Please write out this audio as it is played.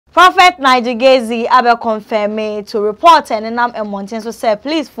Prophet Nigel Gaisie abe confirm to report and nam emonten so say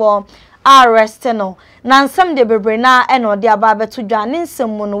police for arrest no. Na nsem de bebre na e no de aba beto dwane nsem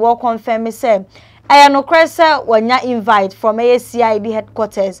mu no wo confirm say aya no krese wanya invite from ACID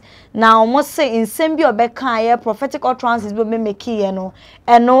headquarters. Now almost say nsem bi obeka ye prophetic utterances be make ye no.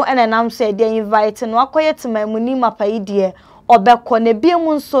 Eno enenam say de invite no akoye temamuni mapaidie obekọ ne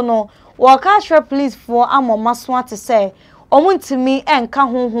biemu nso no wo ka hwe police for amomaso ate say omuntimi enka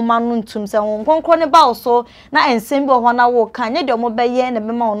honhoma no ntum se honkonkro ne ba so na ensem bi ho na wo kan ye de omobeye na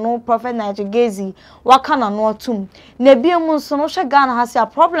bema ono prophet Nigel Gaisie waka na no atum na biemu nso no hwe Ghana ha se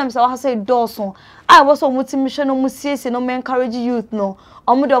problems wa ha se doso I was omutimi hwe no musiese no me encourage youth no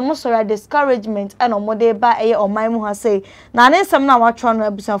omude omosori discouragement and omode ba eye oman mu ha se na ne nsem na watro no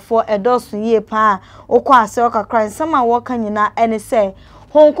abusafo edoso ye pa okwa ase okakra nsem a wo kan nyina ene se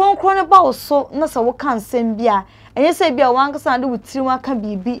honkonkro ne ba so na se wo kan nsem bia enye se bia wankasa de wutiri waka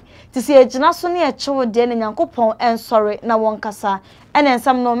bibi ti se ejina so ne echewo de ne nyankopon ensori na wonkasa ene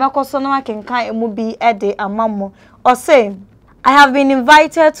nsam no mekoso no akenkan emu bi ede amammo or say I have been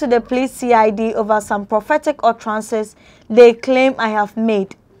invited to the police CID over some prophetic utterances they claim I have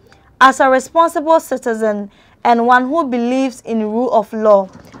made. As a responsible citizen and one who believes in rule of law,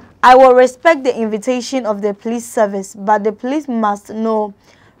 I will respect the invitation of the police service, but the police must know,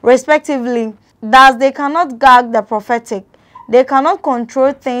 respectively, that they cannot gag the prophetic. They cannot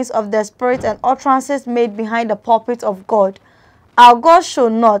control things of the spirit and utterances made behind the pulpit of God. Our God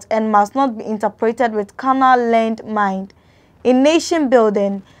should not and must not be interpreted with carnal-learned mind. In nation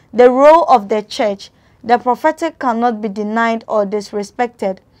building, the role of the church, the prophetic cannot be denied or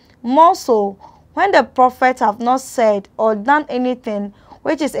disrespected. More so, when the prophets have not said or done anything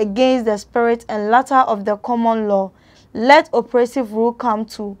which is against the spirit and letter of the common law, let oppressive rule come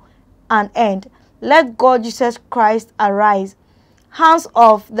to an end. Let God Jesus Christ arise. Hands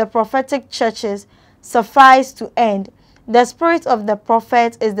of the prophetic churches suffice to end. The spirit of the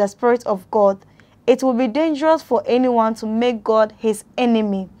prophet is the spirit of God. It will be dangerous for anyone to make God his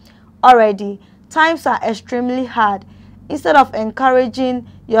enemy. Already, times are extremely hard. Instead of encouraging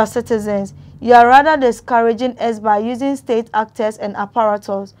your citizens, you are rather discouraging us by using state actors and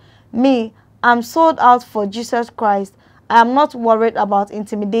apparatus. Me, I'm sold out for Jesus Christ. I am not worried about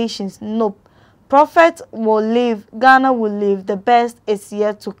intimidations. Nope. Prophet will live, Ghana will live. The best is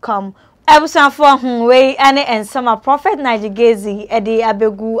yet to come. Ebusan for way any and summer prophet Nigel Gaisie edi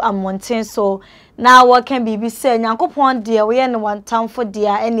abegu amonten so now what can be say nyankopon dia we no one time for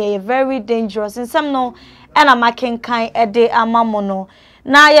dia any very dangerous in some no and a making kind edi amamono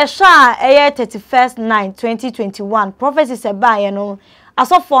na ye sha 31st 9 2021 prophecies e ba ye no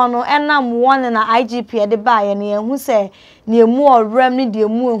asofo no enam one na IGP e de ba ye ne hu se ne emu orem ne de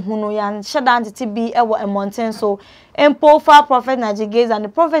emu ehu no ya sheda ntete bi e wo emonten so empofa prophet Nigel Gaisie and the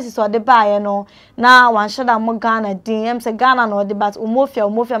prophecies or the buyer no na wan shada mo Ghana din em se Ghana no the but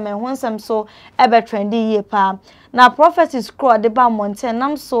umofia me hu nsem so ebe trendy ye pa na prophecies scroll the ba mountain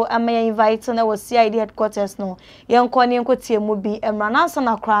nam so am invite na was CID headquarters no yenko ne yenko tie mu bi emra na so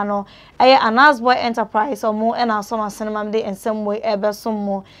na kra no eye Anasboy enterprise or mo and so na cinema de ensem way ebe so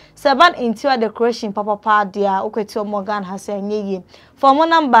mo seven interior decoration papa dia okweti mo Ghana ha se nye for mo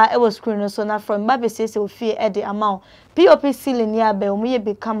number e was screen so na from baby say se ofie e de amount POP ceiling ya be omuye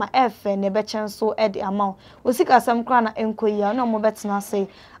become F ne be chen so e de amount osika sam kra na enkoyi na mo betena say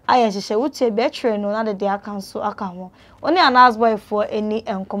aye hyehyɛ wutie be tre no na de aka so aka ho oni Anasboy for eni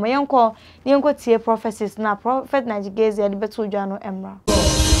enkomo yenko tie prophecies na prophet Nigel Gaisie de beto dwa no emra.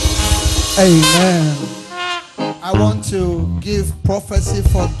 Amen. I want to give prophecy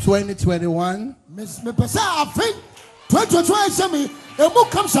for 2021. Miss me pesa afi 2021 say me emu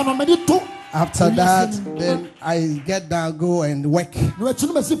kam sama me di to. After that, then I get down, go and work. The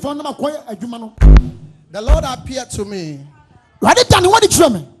Lord appeared to me.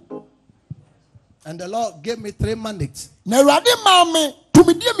 And the Lord gave me 3 mandates.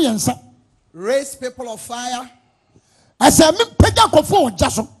 Raise people of fire.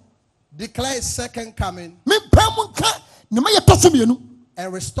 Declare his second coming.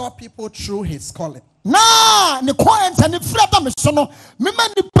 And restore people through his calling. My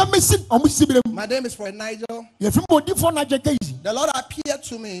name is for Nigel. The Lord appeared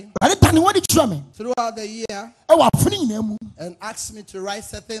to me throughout the year and asked me to write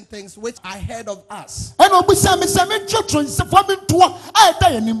certain things which I heard of us. And I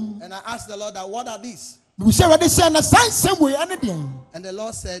asked the Lord that what are these? And the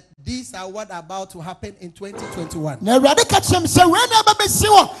Lord said, these are what are about to happen in 2021.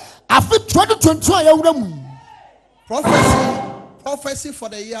 Prophecy for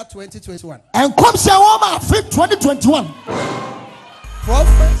the year 2021.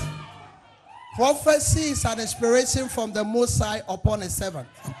 Prophecy is an inspiration from the Most High upon a servant.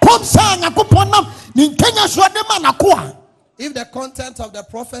 If the content of the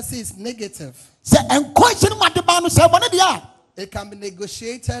prophecy is negative, it can be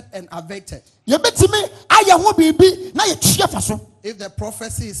negotiated and averted. If the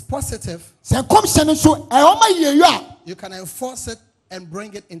prophecy is positive, you can enforce it and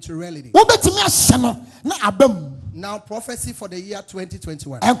bring it into reality. Now, prophecy for the year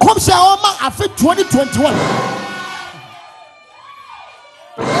 2021.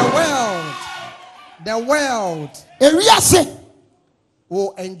 The world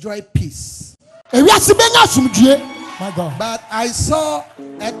will enjoy peace. My God. But I saw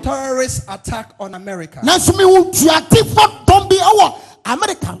a terrorist attack on America.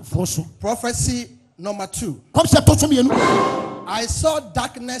 Prophecy number 2. I saw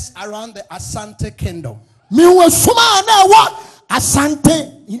darkness around the Asante kingdom.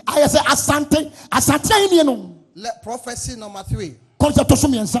 Prophecy number 3.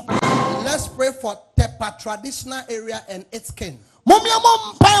 Let's pray for Tepa traditional area and its king.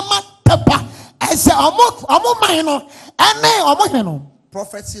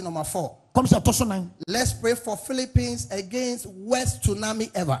 Prophecy number 4. Let's pray for Philippines against worst tsunami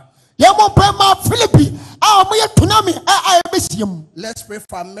ever. Let's pray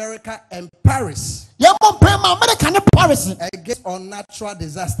for America and Paris against unnatural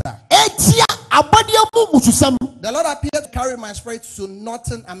disaster. The Lord appeared to carry my spirit to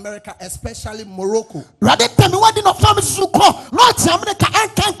Northern America, especially Morocco.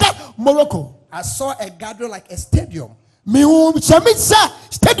 I saw a gathering like a stadium.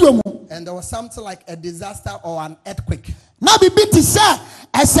 And there was something like a disaster or an earthquake.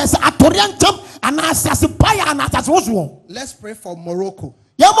 Let's pray for Morocco.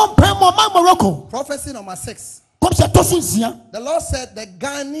 Prophecy number 6. The Lord said the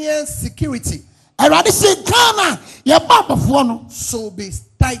Ghanaian security should be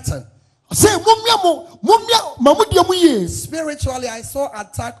tightened. Spiritually, I saw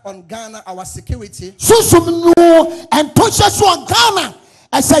attack on Ghana, our security.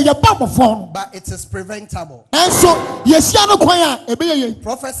 But it is preventable.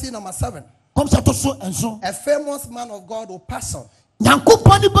 Prophecy number 7. A famous man of God will pass on.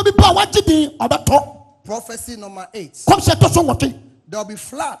 Prophecy number 8. There will be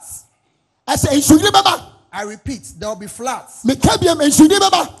floods. I repeat, there will be floods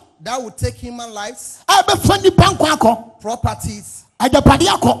that will take human lives, properties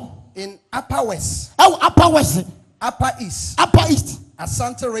in Upper West, Upper East,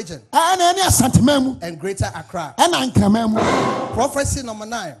 Asante region, and Greater Accra. Prophecy number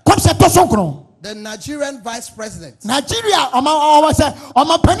 9. The Nigerian vice president.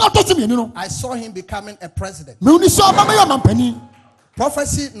 I saw him becoming a president.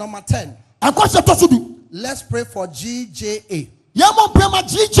 Prophecy number 10. Let's pray for GJA.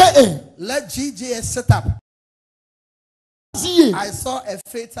 Let GJA set up. I saw a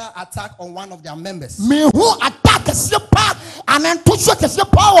fatal attack on one of their members.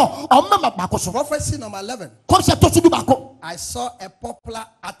 Prophecy number 11. I saw a popular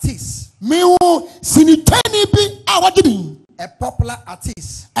artist. A popular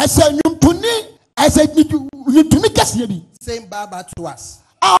artist saying bye-bye to us.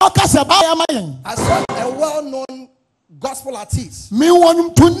 I saw a well-known gospel artist.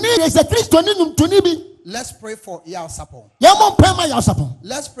 Let's pray for Yao Sapon.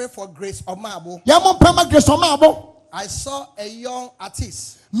 Let's pray for Grace Omabo. I saw a young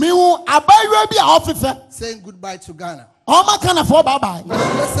artist saying goodbye to Ghana. Now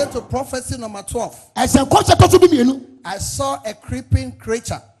listen to prophecy number 12. I saw a creeping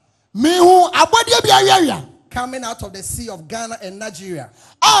creature coming out of the sea of Ghana and Nigeria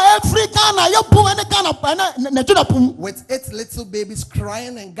with 8 little babies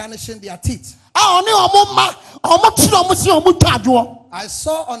crying and garnishing their teeth. I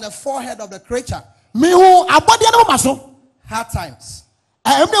saw on the forehead of the creature hard times.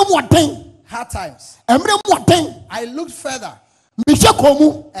 Hard times. I looked further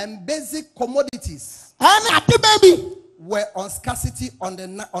and basic commodities were on scarcity on the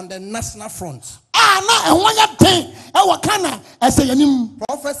national front.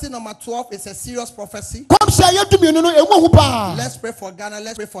 Prophecy number 12 is a serious prophecy. Let's pray for Ghana.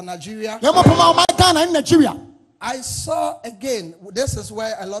 Let's pray for Nigeria. I saw again, this is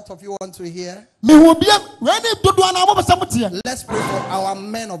where a lot of you want to hear. Let's pray for our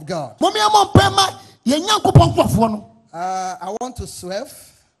men of God. I want to swerve.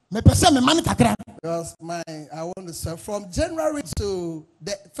 Because I want to say from January to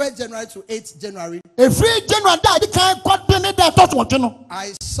the 1st January to 8th January. Every January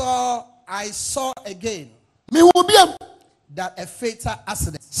I saw again me will be that a fatal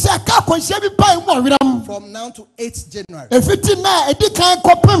accident from now to 8th January.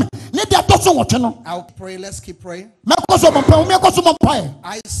 I'll pray. Let's keep praying. I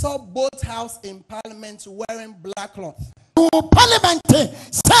saw both house in Parliament wearing black cloth. Parliament,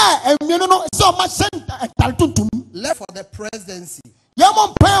 Left for the presidency. The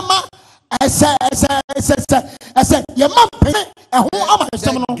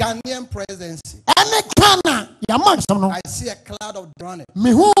Ghanaian presidency. I see a cloud of drowning.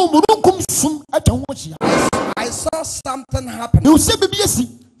 I saw something happen,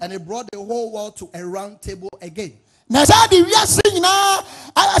 and it brought the whole world to a round table again.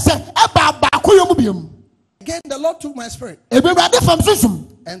 Again, the Lord took my spirit and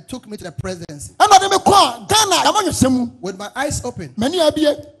took me to the presidency. With my eyes open,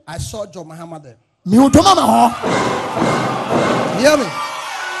 I saw John Muhammad there. Hear me?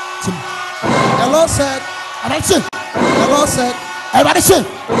 The Lord said,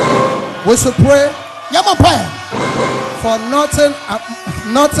 we should pray for nothing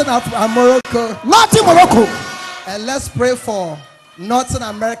Morocco. And let's pray for Northern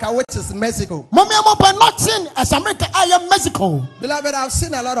America, which is Mexico. Beloved, I've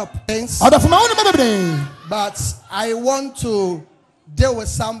seen a lot of things, but I want to deal with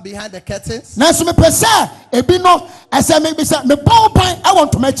some behind the curtains.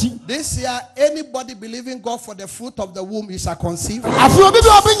 This year, anybody believing God for the fruit of the womb, you shall conceive.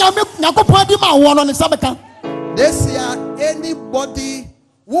 This year, anybody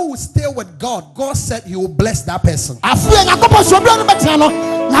who will stay with God, God said He will bless that person.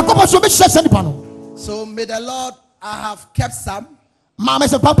 So may the Lord, I have kept some.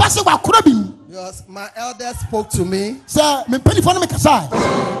 Because my elders spoke to me.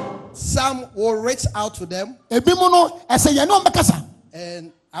 Some will reach out to them.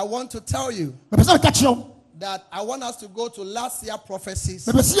 And I want to tell you that I want us to go to last year prophecies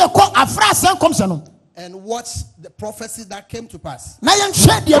and watch the prophecies that came to pass.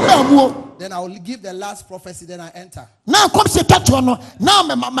 Then I will give the last prophecy, then I enter.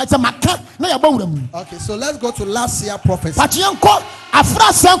 Okay, so let's go to last year prophecy.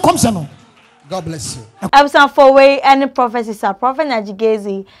 God bless you. I was on for way any prophecies are Prophet Nigel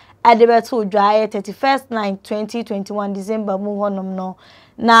Gaisie at the battle dry 31st night 2021 December no.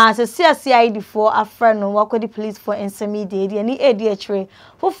 Na se CID for a friend no work with the police for intermediate any ADHR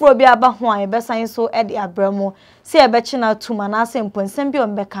for bi aba ho an be san so e de abramo se e be china to manase mponsem bi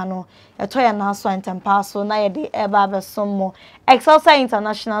on beka no e to ya na so antempa so na ye de e ba be sommo Excelsior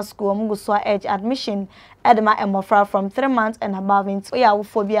International School mugo so edge admission edema emofra from 3 months and above into ya wo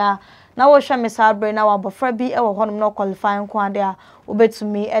phobia na wo hwa mesabre na wo abofra bi e wo honom no qualifying kwa de a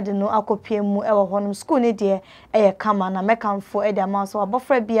obetumi ede no akopie mu e wo honom school ne de e kama na mekamfo ede ama so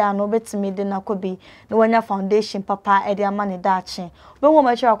abofra bia no obetumi de na kobi na wanya foundation papa ede ama ne dache be wo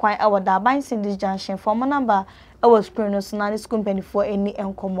ma chira kwan e wo da bansin this junction for my number e wo screen no so na school penifo eni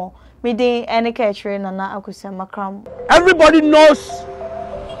enkomo me dey ene ka chire na na akosia makram. Everybody knows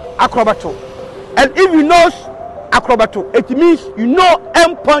acrobato, and if you knows acrobato, it means you know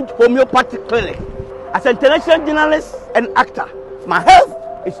Endpoint Homeopathic Clinic. As an international journalist and actor, my health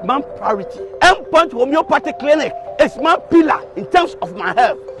is my priority. Endpoint Homeopathic Clinic is my pillar in terms of my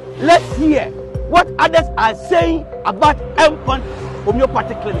health. Let's hear what others are saying about Endpoint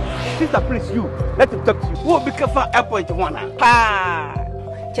Homeopathic Clinic. Sister, please, you, let him talk to you. Who will be careful Endpoint one?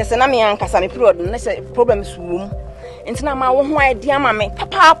 Chesena me ankasa me period no say problem is wom ntina ma wo ho idea ma me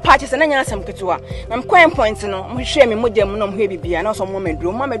papa chesena nya asem ketewa na me kwan point no mo hwe me modam no mo hwe bibia na so mo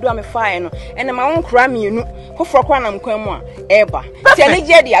medro me faae no ene ma won kra mienu hofro kwa na mkwan mu a eba ti ani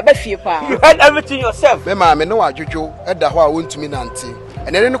je dia ba fie pa. You heard everything yourself. Me ma me no adwodwo eda ho a wontumi nante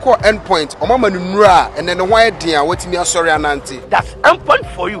ene ne ko Endpoint o mama nura ene ne ho ade a watimi asori anante. That's Endpoint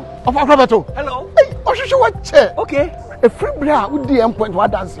for you. Of acrobato. Hello. Hey, ohwehwe what che. Okay. A free bra would the Endpoint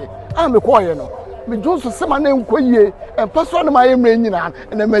what dance. I'm a choir no. Me Johnson say my name koye and person my name nyina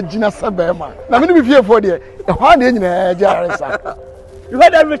and imagine sabema. Na me be fear for there. E ho ade nyina jaresa. You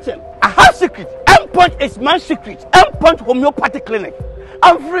heard everything. I have secret. Endpoint is my secret. Endpoint Homeopathic Clinic.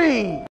 I'm free.